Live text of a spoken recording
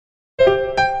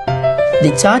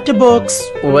The Chatterbox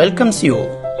welcomes you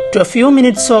to a few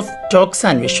minutes of talks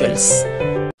and visuals.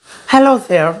 Hello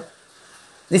there,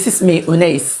 this is me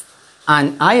Unais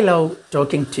and I love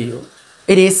talking to you.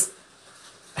 It is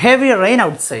heavy rain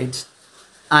outside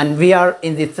and we are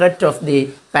in the threat of the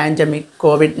pandemic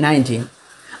COVID-19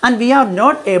 and we are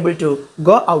not able to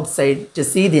go outside to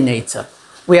see the nature.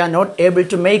 We are not able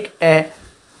to make a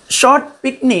short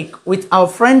picnic with our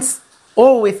friends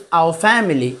or with our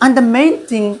family, and the main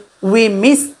thing we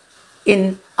miss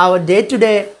in our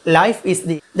day-to-day life is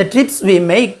the trips we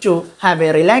make to have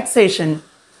a relaxation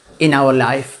in our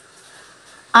life.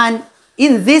 And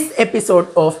in this episode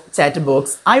of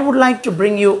Chatterbox, I would like to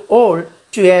bring you all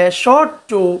to a short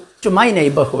tour to my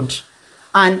neighborhood.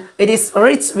 And it is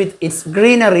rich with its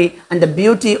greenery and the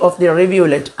beauty of the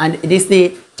rivulet, and it is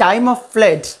the time of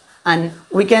flood, and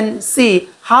we can see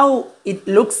how it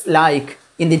looks like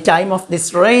in the time of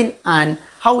this rain and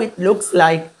how it looks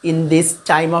like in this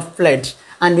time of flood.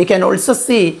 And we can also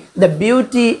see the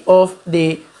beauty of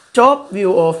the top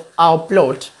view of our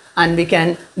plot, and we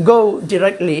can go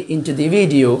directly into the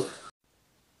video.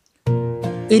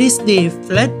 It is the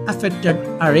flood affected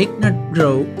arecanut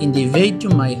grove in the way to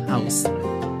my house.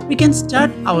 We can start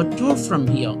our tour from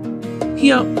here.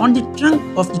 Here on the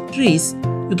trunk of the trees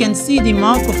you can see the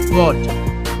mark of water.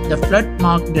 The flood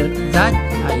marked that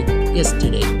height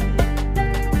yesterday.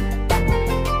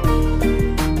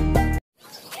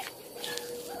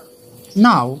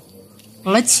 Now,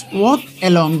 let's walk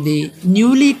along the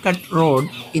newly cut road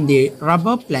in the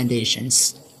rubber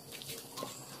plantations.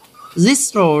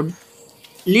 This road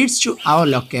leads to our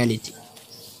locality.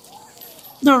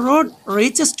 The road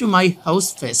reaches to my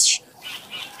house first.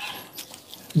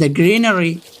 The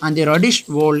greenery and the reddish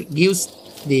wall gives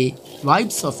the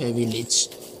vibes of a village.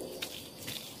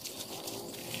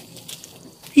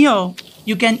 Here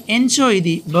you can enjoy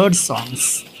the bird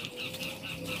songs.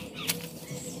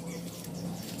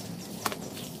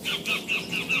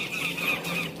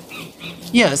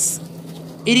 Yes,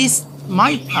 it is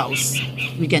my house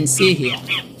we can see here.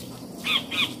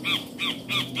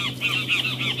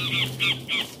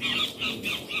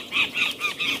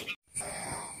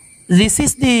 This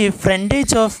is the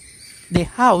frontage of the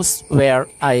house where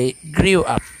I grew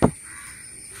up.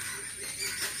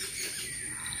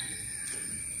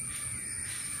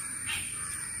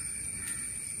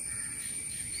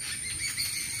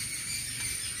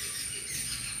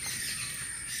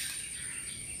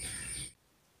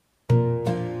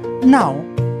 Now,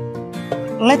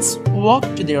 let's walk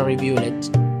to the rivulet.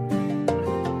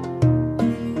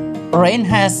 Rain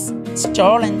has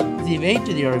stolen the way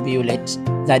to the rivulet.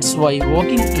 That's why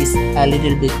walking is a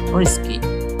little bit risky.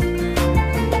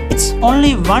 It's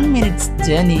only 1 minute's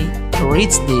journey to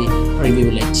reach the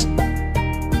rivulet.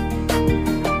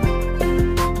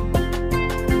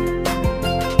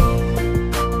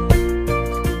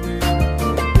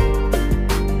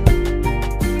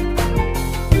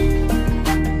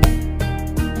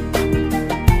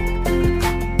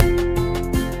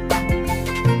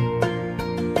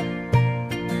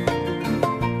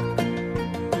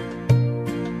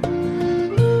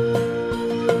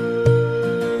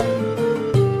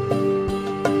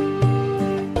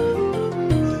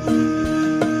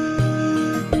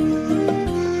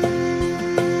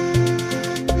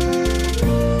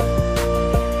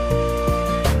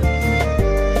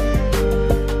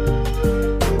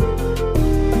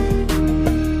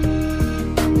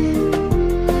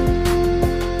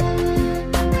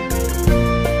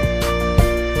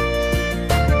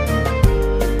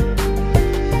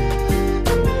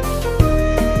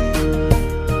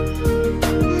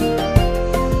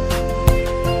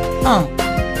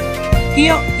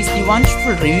 Here is the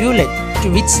wonderful rivulet to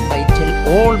which I tell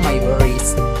all my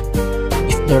worries.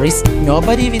 If there is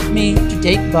nobody with me to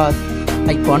take bath,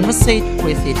 I conversate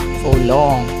with it for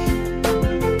long.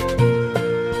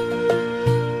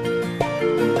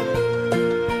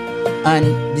 And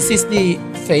this is the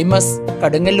famous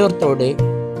Kadungallur Tode,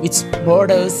 which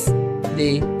borders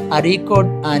the Arikod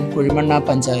and Kurimanna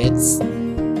Panchayats.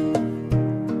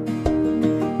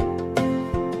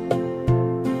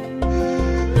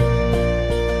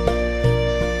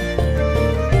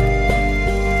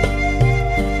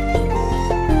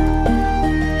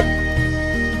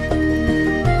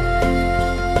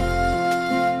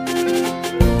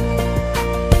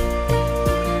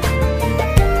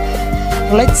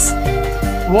 Let's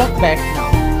walk back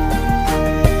now,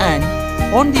 and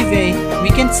on the way we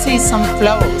can see some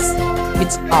flowers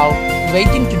which are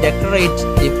waiting to decorate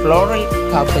the floral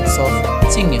carpets of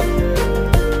Chingam.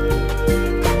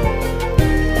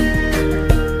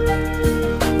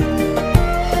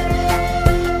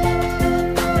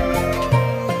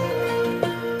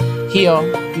 Here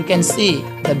you can see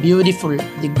the beautiful,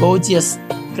 the gorgeous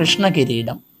Krishna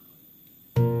Kiridam.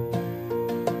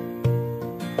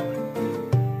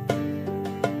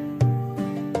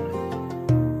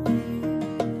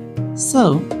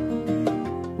 So,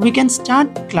 we can start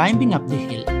climbing up the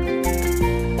hill.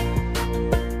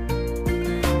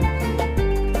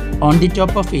 On the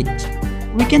top of it,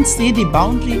 we can see the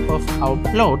boundary of our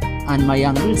plot and my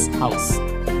uncle's house.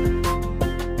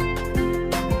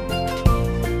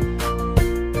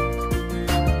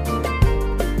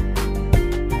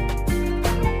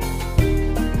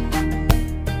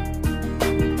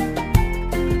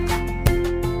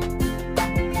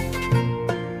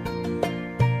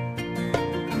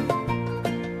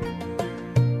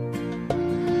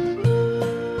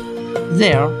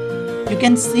 There, you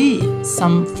can see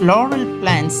some floral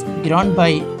plants grown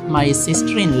by my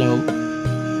sister-in-law.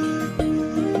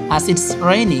 As it's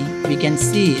rainy, we can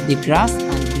see the grass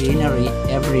and greenery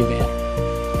everywhere.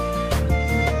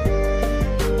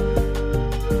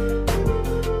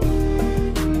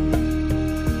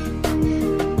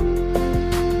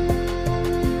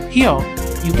 Here,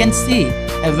 you can see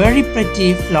a very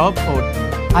pretty flower pot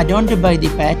adorned by the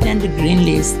patterned green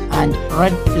leaves and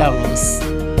red flowers.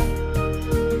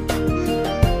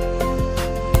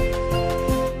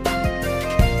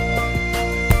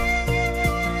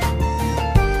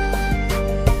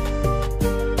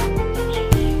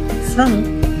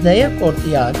 From their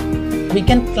courtyard, we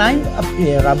can climb up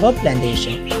to a rubber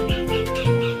plantation.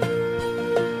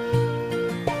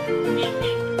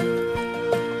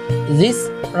 This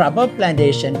rubber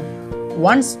plantation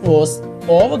once was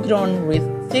overgrown with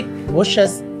thick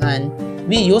bushes, and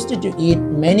we used to eat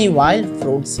many wild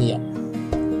fruits here.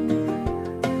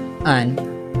 And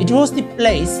it was the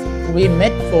place we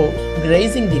met for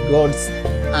grazing the goats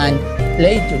and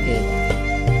play together.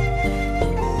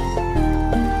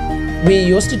 We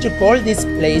used to call this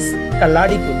place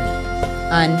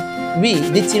Kalladikuni, and we,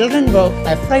 the children, were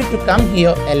afraid to come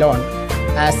here alone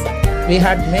as we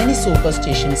had many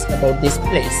superstitions about this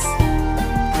place.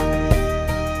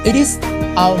 It is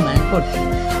our mango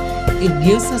tree. It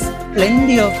gives us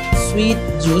plenty of sweet,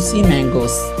 juicy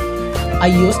mangoes. I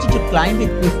used to climb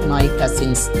it with my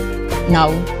cousins. Now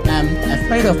I am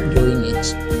afraid of doing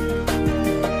it.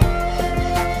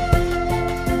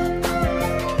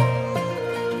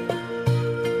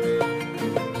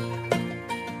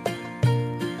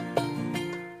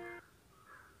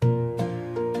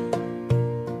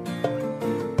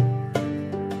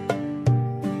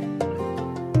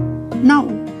 Now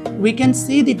we can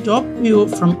see the top view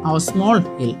from our small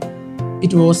hill.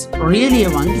 It was really a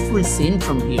wonderful scene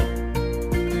from here.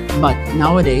 But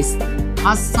nowadays,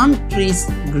 as some trees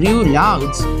grew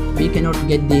large, we cannot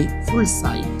get the full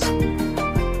sight.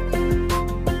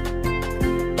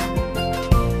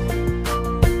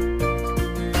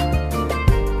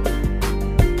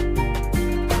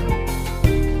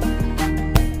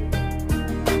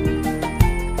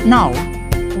 Now,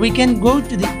 we can go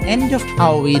to the end of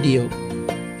our video.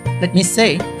 Let me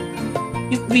say,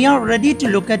 if we are ready to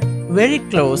look at very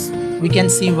close, we can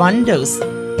see wonders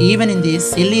even in these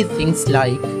silly things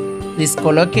like this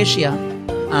colocasia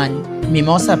and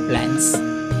mimosa plants.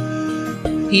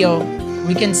 Here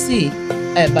we can see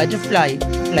a butterfly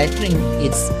fluttering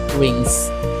its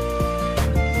wings.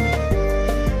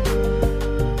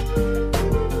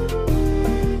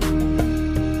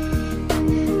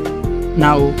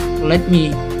 Now let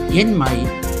me end my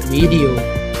video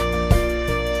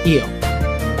here.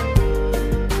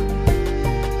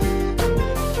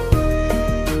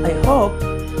 I hope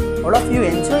all of you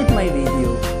enjoyed my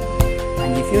video,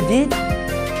 and if you did,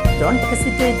 don't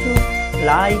hesitate to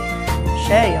like,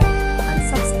 share